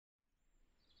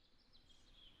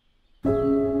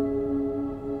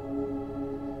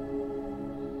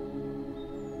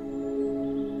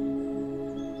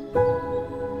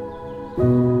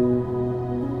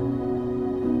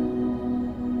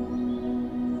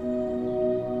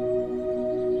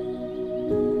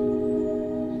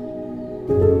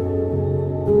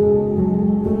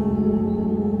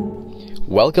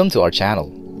Welcome to our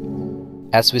channel.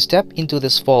 As we step into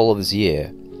this fall of this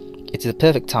year, it's the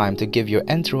perfect time to give your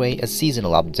entryway a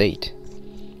seasonal update.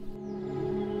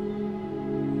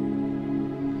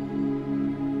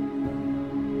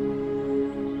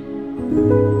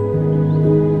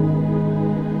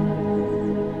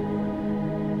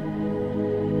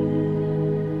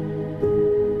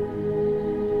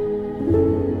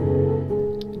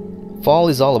 Fall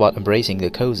is all about embracing the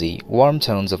cozy, warm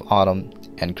tones of autumn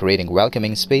and creating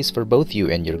welcoming space for both you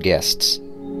and your guests.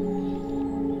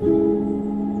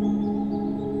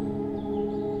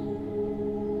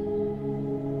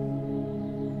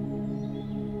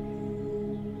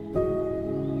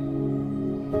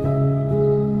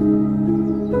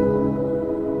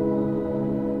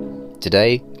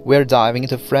 Today, we're diving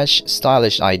into fresh,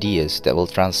 stylish ideas that will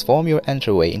transform your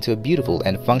entryway into a beautiful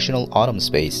and functional autumn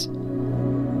space.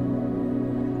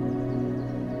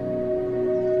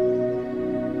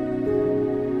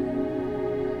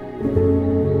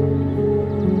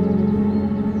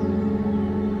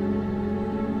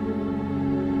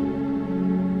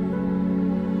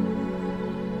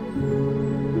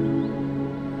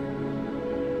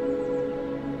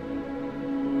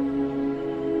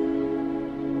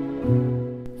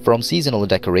 From seasonal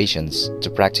decorations to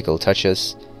practical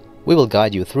touches, we will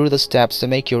guide you through the steps to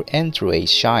make your entryway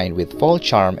shine with fall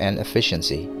charm and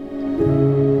efficiency.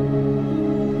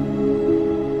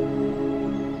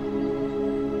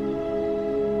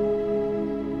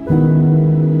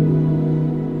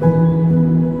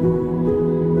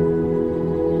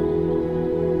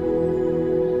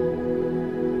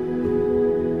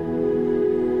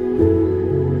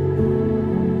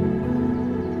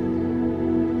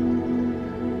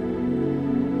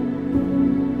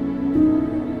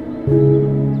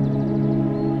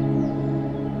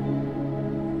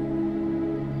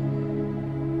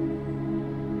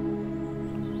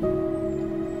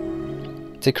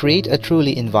 To create a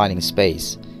truly inviting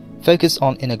space, focus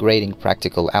on integrating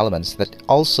practical elements that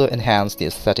also enhance the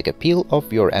aesthetic appeal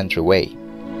of your entryway.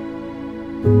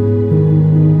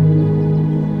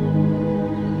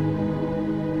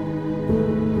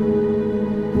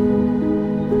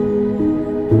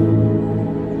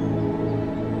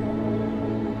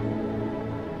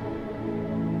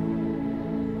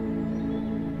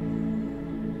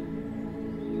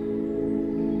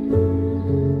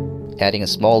 Adding a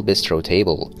small bistro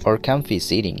table or comfy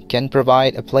seating can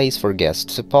provide a place for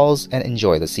guests to pause and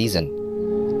enjoy the season.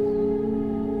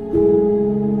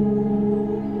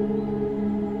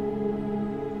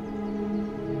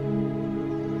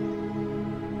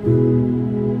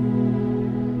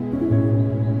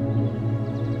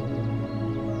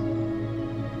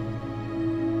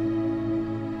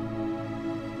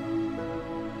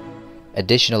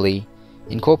 Additionally,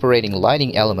 incorporating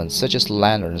lighting elements such as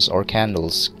lanterns or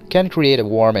candles can create a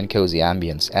warm and cozy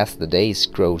ambience as the days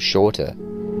grow shorter.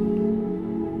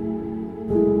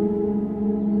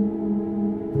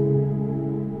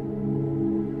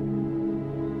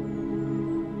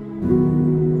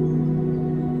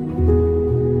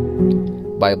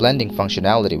 By blending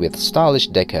functionality with stylish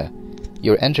decor,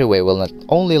 your entryway will not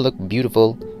only look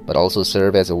beautiful but also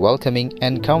serve as a welcoming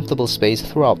and comfortable space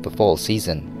throughout the fall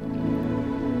season.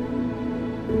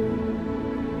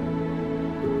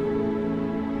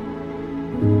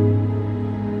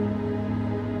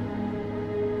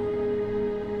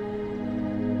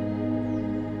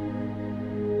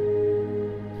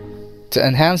 To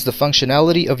enhance the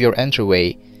functionality of your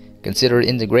entryway, consider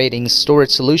integrating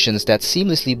storage solutions that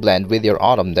seamlessly blend with your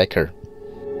autumn decor.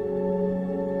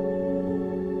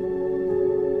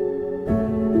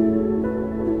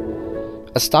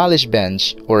 A stylish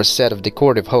bench or a set of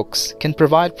decorative hooks can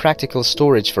provide practical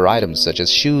storage for items such as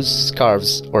shoes,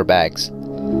 scarves, or bags.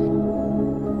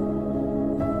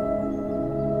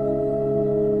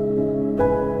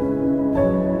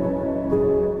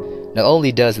 Not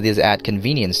only does this add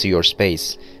convenience to your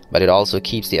space, but it also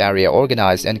keeps the area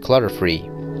organized and clutter-free.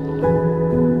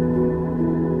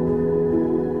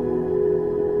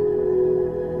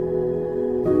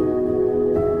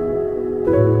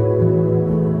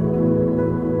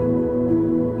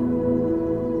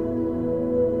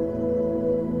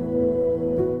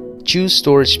 Choose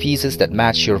storage pieces that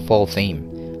match your fall theme,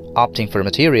 opting for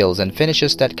materials and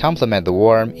finishes that complement the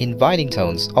warm, inviting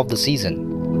tones of the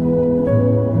season.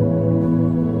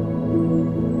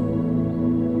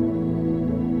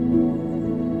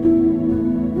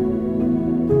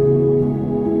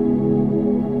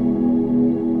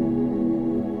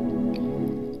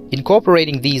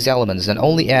 Incorporating these elements not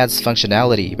only adds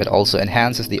functionality but also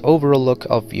enhances the overall look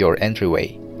of your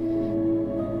entryway.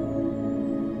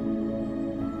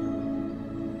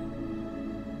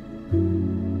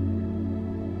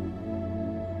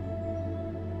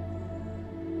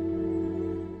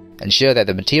 Ensure that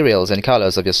the materials and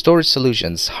colors of your storage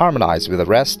solutions harmonize with the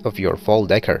rest of your fall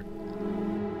decor.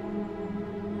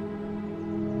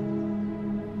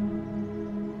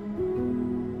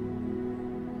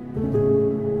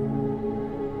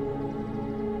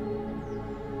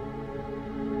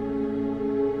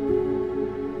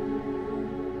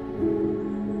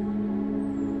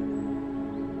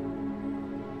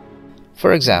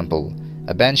 For example,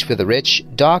 a bench with a rich,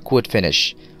 dark wood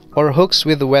finish, or hooks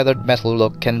with a weathered metal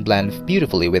look can blend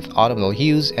beautifully with autumnal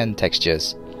hues and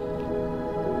textures.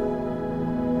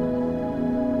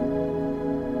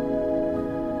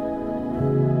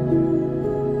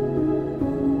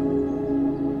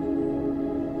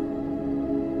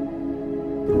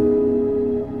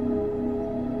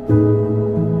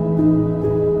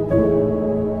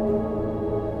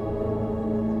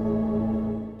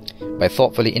 By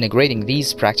thoughtfully integrating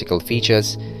these practical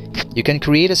features, you can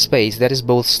create a space that is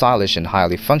both stylish and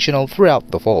highly functional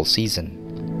throughout the fall season.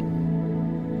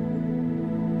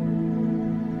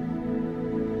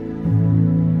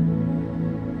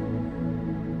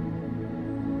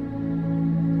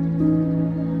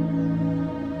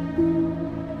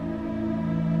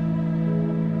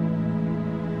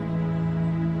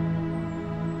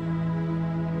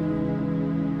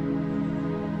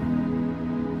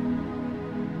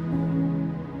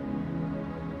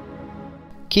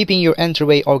 Keeping your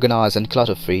entryway organized and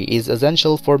clutter-free is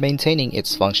essential for maintaining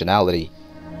its functionality.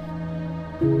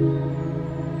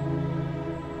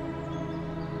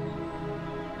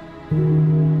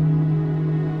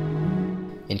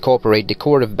 Incorporate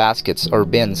decorative baskets or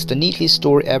bins to neatly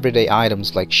store everyday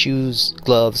items like shoes,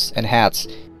 gloves, and hats,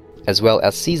 as well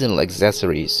as seasonal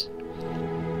accessories.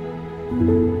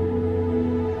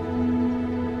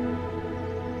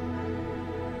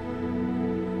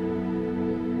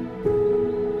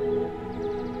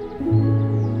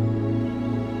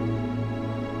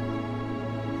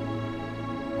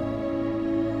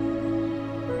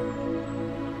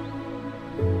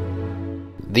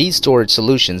 These storage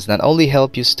solutions not only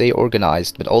help you stay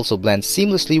organized but also blend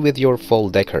seamlessly with your fall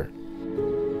decor.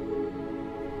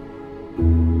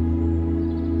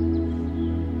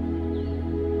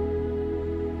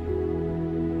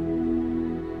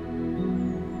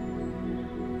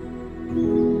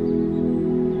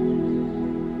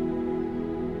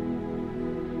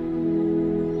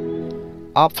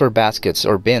 Opt for baskets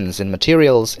or bins in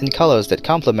materials and colors that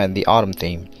complement the autumn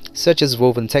theme, such as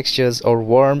woven textures or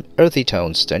warm, earthy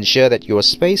tones, to ensure that your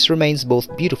space remains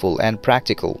both beautiful and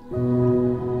practical.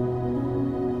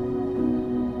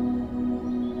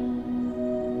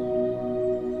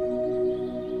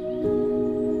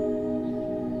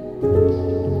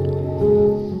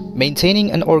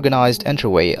 Maintaining an organized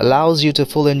entryway allows you to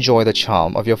fully enjoy the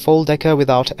charm of your fall decor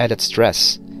without added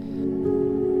stress.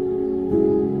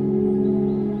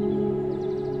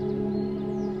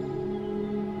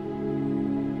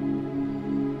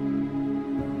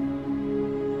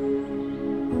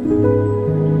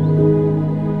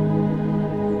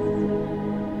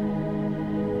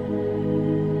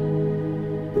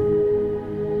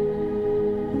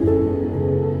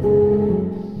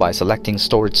 By selecting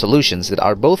storage solutions that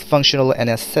are both functional and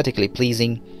aesthetically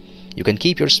pleasing, you can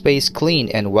keep your space clean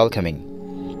and welcoming.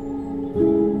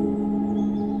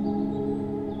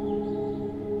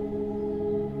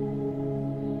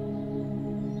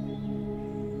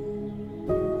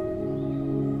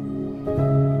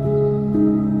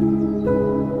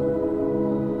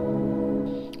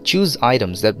 Choose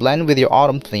items that blend with your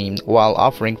autumn theme while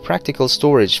offering practical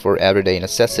storage for everyday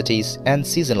necessities and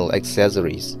seasonal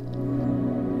accessories.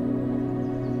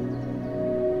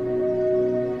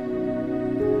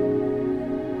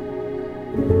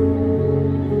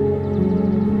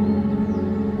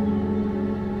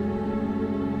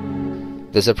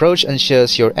 This approach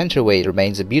ensures your entryway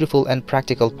remains a beautiful and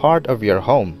practical part of your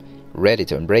home, ready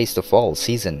to embrace the fall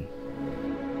season.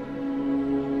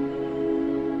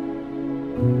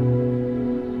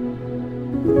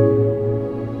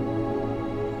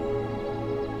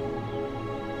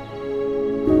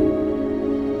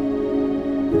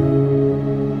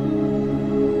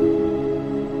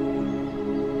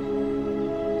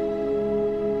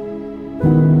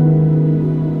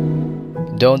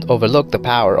 Don't overlook the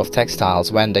power of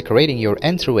textiles when decorating your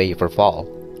entryway for fall.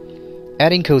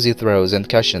 Adding cozy throws and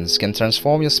cushions can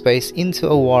transform your space into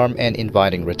a warm and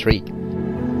inviting retreat.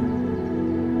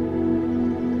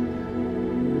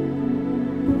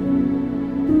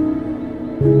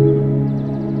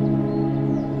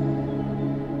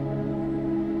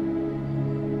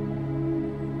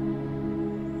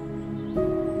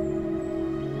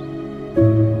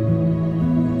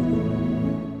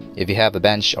 If you have a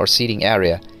bench or seating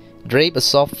area, Drape a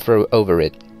soft throw over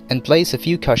it, and place a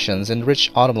few cushions in rich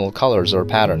autumnal colors or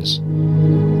patterns.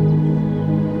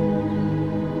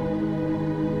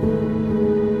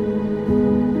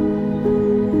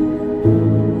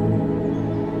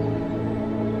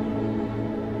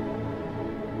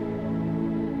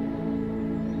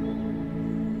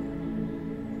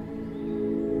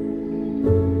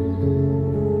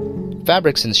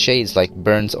 Fabrics in shades like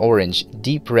burnt orange,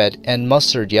 deep red, and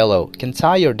mustard yellow can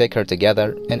tie your decor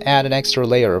together and add an extra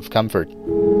layer of comfort.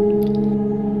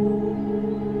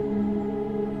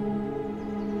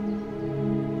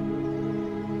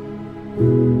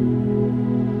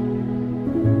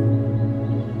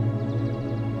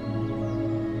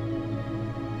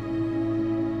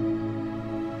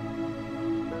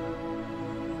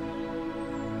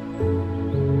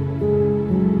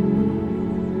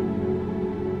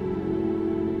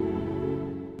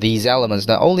 These elements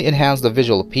not only enhance the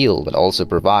visual appeal but also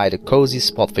provide a cozy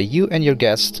spot for you and your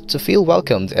guests to feel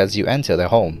welcomed as you enter their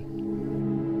home.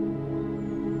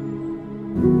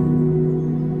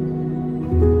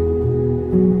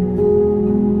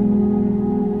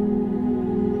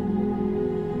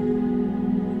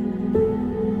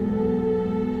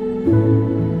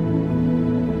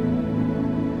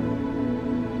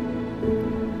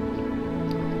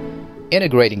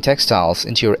 Integrating textiles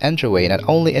into your entryway not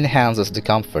only enhances the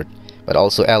comfort, but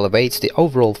also elevates the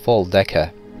overall fall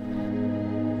decor.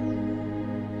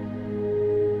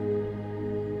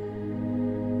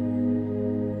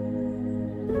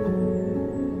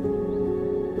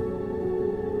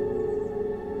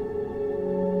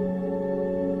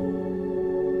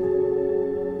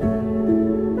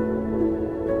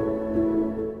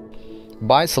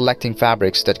 By selecting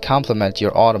fabrics that complement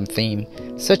your autumn theme,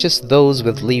 such as those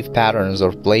with leaf patterns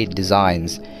or blade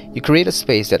designs, you create a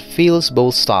space that feels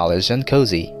both stylish and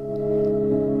cozy.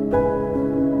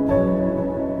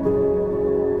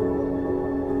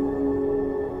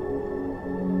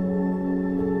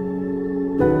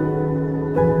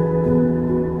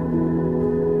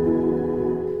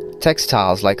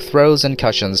 Textiles like throws and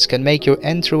cushions can make your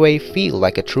entryway feel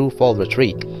like a true fall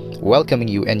retreat, welcoming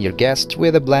you and your guests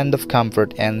with a blend of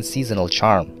comfort and seasonal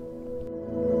charm.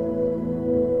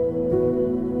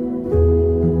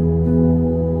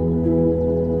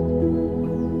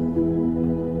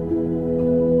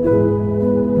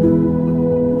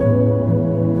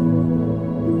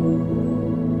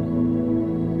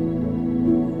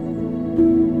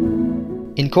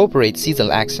 Incorporate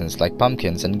seasonal accents like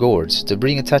pumpkins and gourds to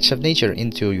bring a touch of nature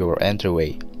into your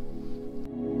entryway.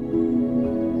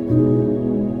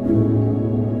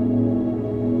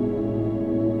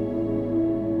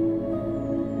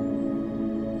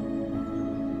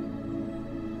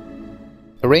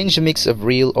 Arrange a mix of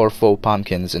real or faux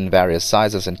pumpkins in various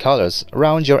sizes and colors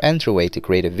around your entryway to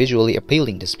create a visually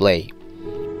appealing display.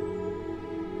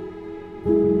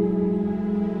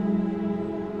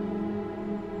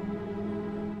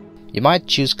 You might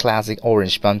choose classic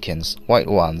orange pumpkins, white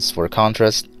ones for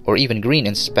contrast, or even green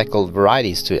and speckled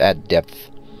varieties to add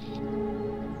depth.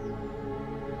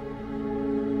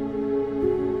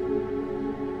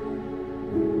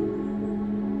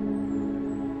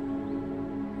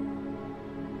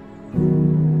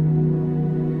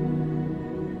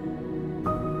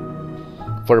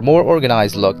 For a more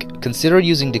organized look, consider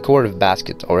using decorative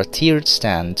basket or a tiered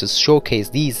stand to showcase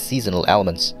these seasonal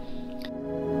elements.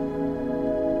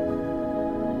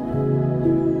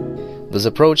 This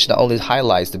approach not only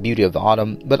highlights the beauty of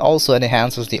autumn, but also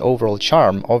enhances the overall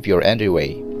charm of your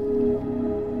entryway.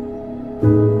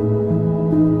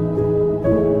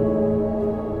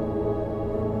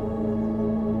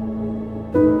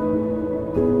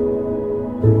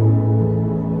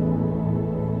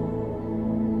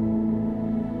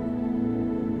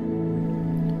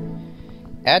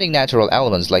 Adding natural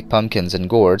elements like pumpkins and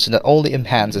gourds not only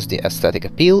enhances the aesthetic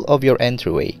appeal of your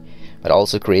entryway, but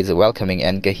also creates a welcoming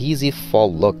and cohesive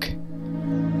fall look.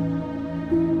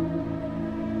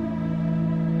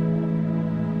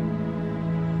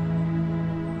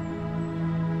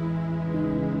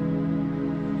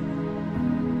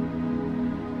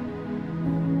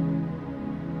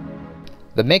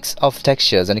 The mix of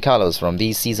textures and colors from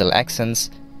these seasonal accents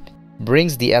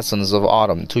brings the essence of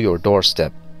autumn to your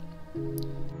doorstep.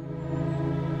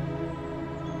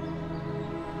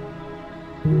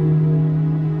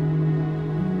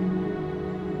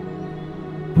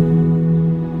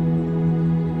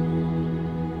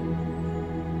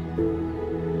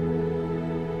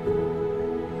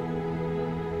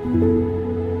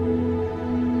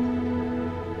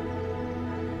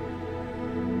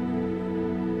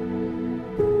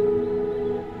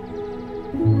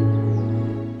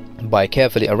 By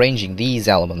carefully arranging these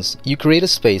elements, you create a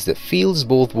space that feels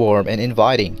both warm and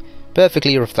inviting,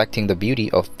 perfectly reflecting the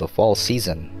beauty of the fall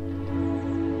season.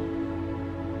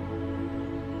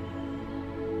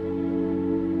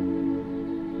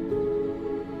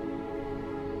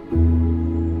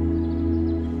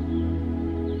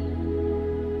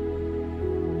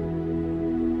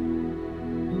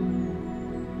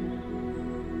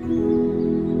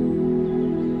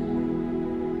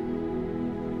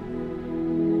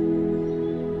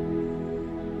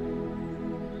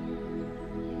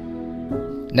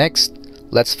 Next,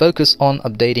 let's focus on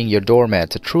updating your doormat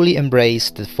to truly embrace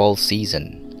the fall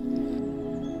season.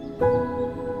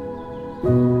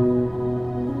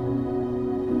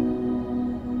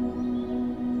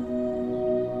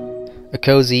 A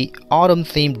cozy,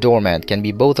 autumn-themed doormat can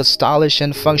be both a stylish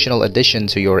and functional addition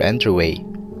to your entryway.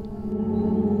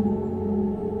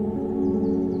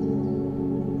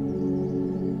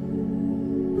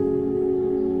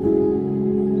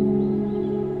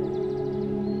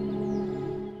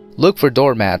 Look for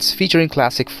doormats featuring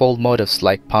classic fall motifs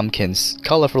like pumpkins,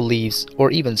 colorful leaves, or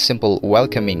even simple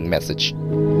welcoming message.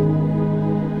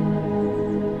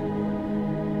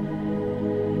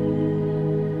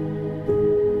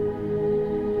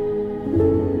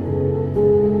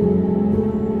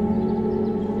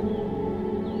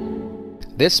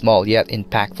 This small yet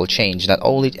impactful change not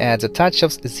only adds a touch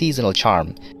of seasonal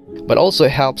charm, but also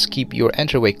helps keep your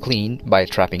entryway clean by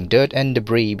trapping dirt and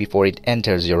debris before it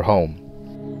enters your home.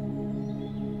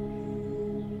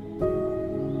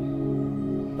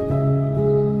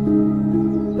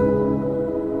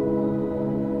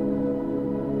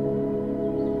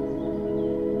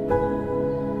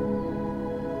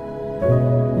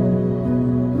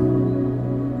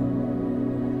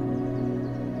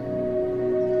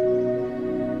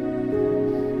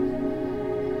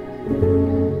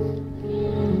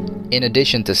 In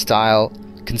addition to style,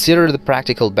 consider the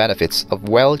practical benefits of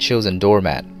well-chosen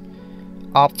doormat.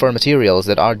 Opt for materials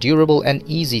that are durable and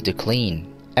easy to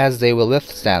clean, as they will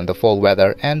withstand the fall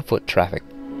weather and foot traffic.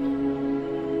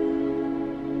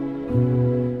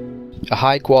 A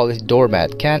high-quality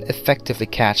doormat can effectively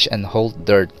catch and hold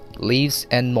dirt, leaves,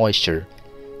 and moisture,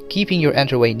 keeping your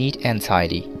entryway neat and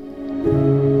tidy.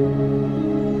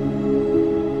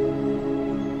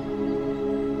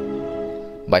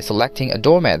 By selecting a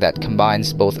doormat that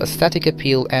combines both aesthetic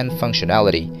appeal and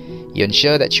functionality, you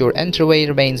ensure that your entryway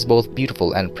remains both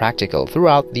beautiful and practical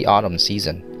throughout the autumn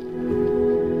season.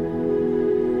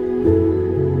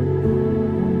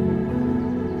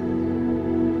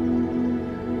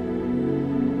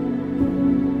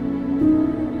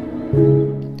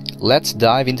 Let's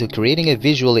dive into creating a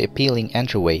visually appealing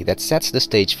entryway that sets the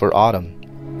stage for autumn.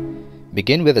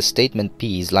 Begin with a statement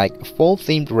piece like a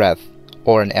fall-themed wreath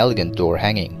or an elegant door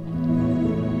hanging.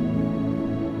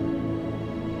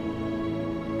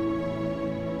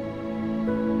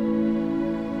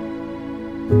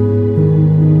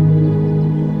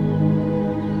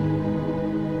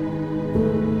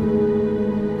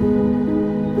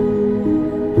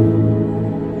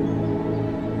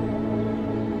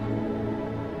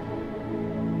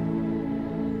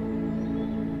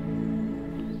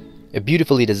 A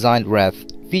beautifully designed wreath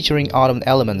featuring autumn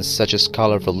elements such as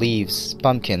colorful leaves,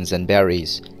 pumpkins, and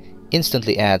berries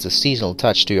instantly adds a seasonal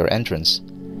touch to your entrance.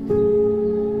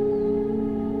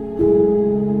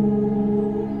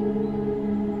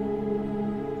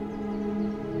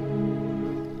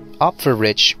 Opt for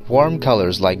rich, warm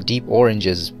colors like deep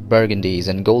oranges, burgundies,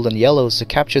 and golden yellows to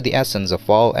capture the essence of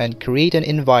fall and create an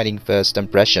inviting first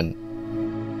impression.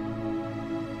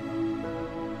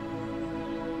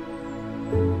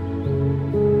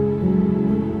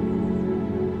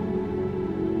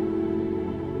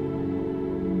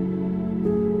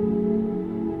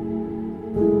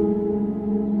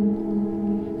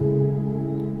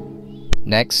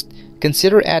 Next,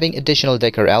 consider adding additional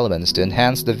decor elements to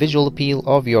enhance the visual appeal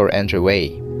of your entryway.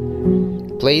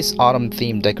 Place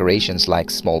autumn-themed decorations like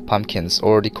small pumpkins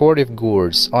or decorative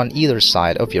gourds on either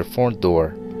side of your front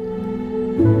door.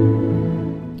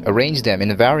 Arrange them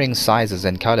in varying sizes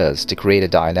and colors to create a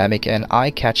dynamic and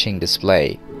eye-catching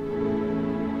display.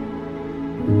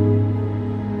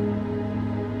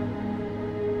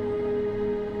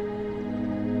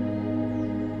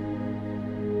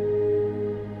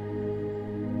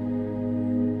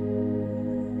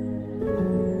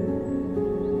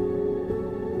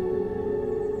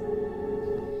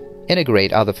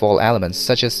 Integrate other fall elements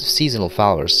such as seasonal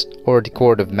flowers or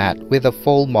decorative mat with a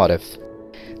fall motif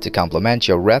to complement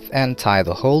your wreath and tie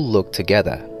the whole look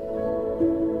together.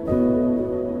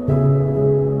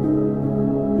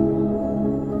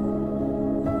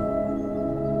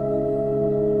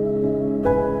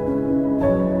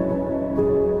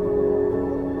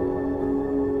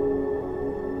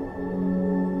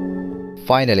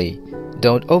 Finally,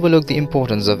 don't overlook the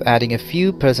importance of adding a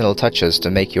few personal touches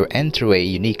to make your entryway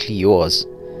uniquely yours.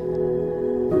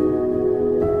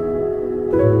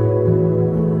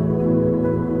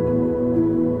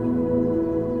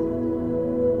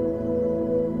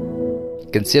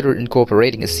 Consider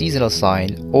incorporating a seasonal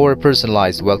sign or a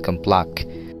personalized welcome plaque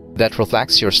that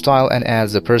reflects your style and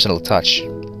adds a personal touch.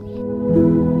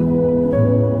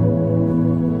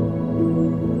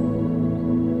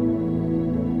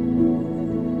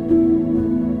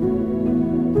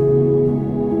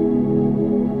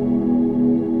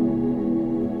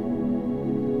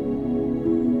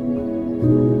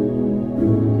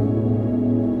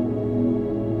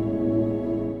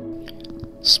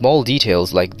 Small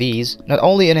details like these not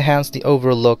only enhance the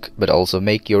overall look but also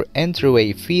make your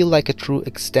entryway feel like a true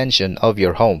extension of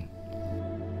your home.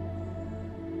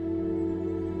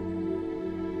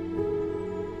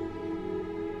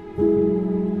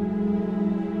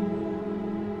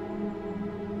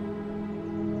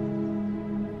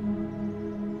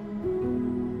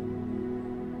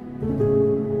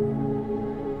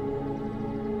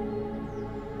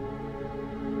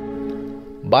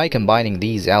 By combining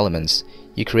these elements,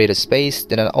 you create a space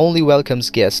that not only welcomes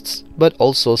guests but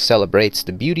also celebrates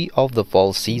the beauty of the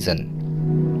fall season.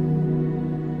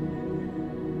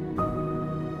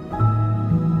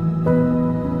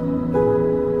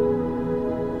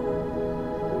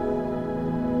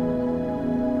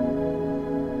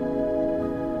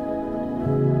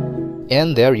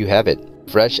 And there you have it,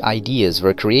 fresh ideas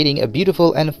for creating a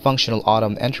beautiful and functional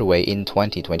autumn entryway in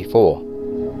 2024.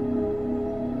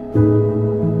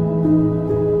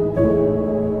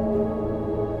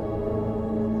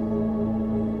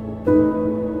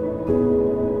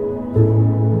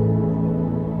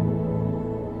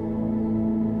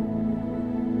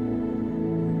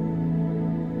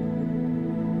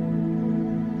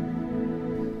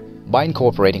 By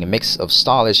incorporating a mix of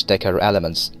stylish decor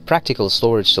elements, practical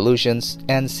storage solutions,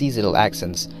 and seasonal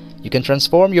accents, you can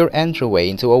transform your entryway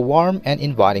into a warm and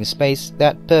inviting space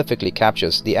that perfectly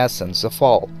captures the essence of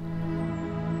fall.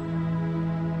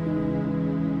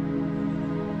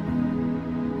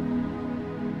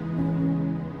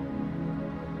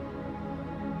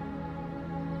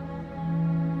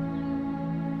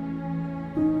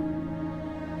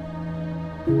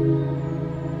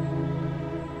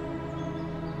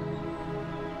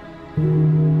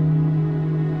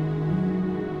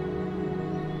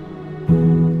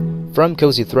 From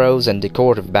cozy throws and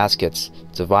decorative baskets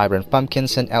to vibrant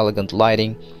pumpkins and elegant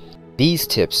lighting, these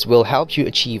tips will help you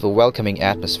achieve a welcoming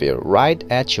atmosphere right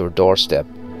at your doorstep.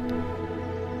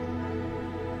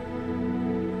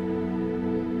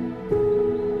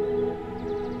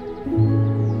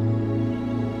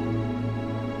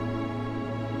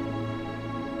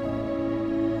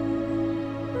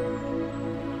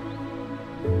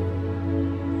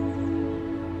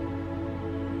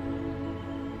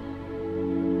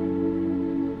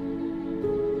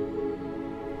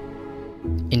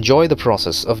 Enjoy the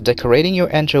process of decorating your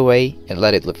entryway and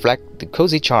let it reflect the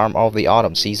cozy charm of the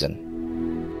autumn season.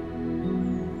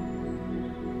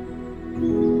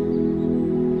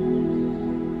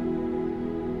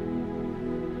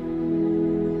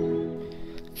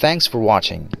 Thanks for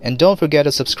watching, and don't forget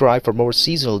to subscribe for more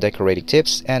seasonal decorating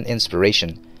tips and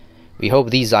inspiration. We hope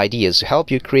these ideas help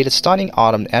you create a stunning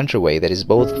autumn entryway that is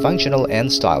both functional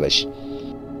and stylish.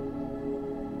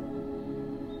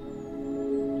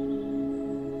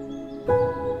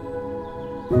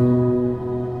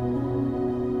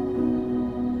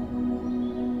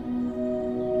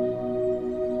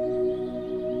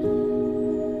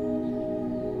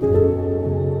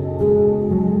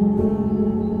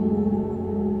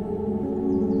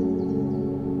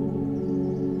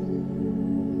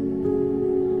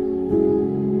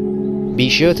 Be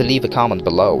sure to leave a comment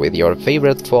below with your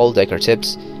favorite fall decor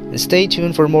tips, and stay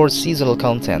tuned for more seasonal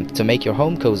content to make your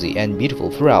home cozy and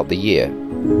beautiful throughout the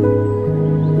year.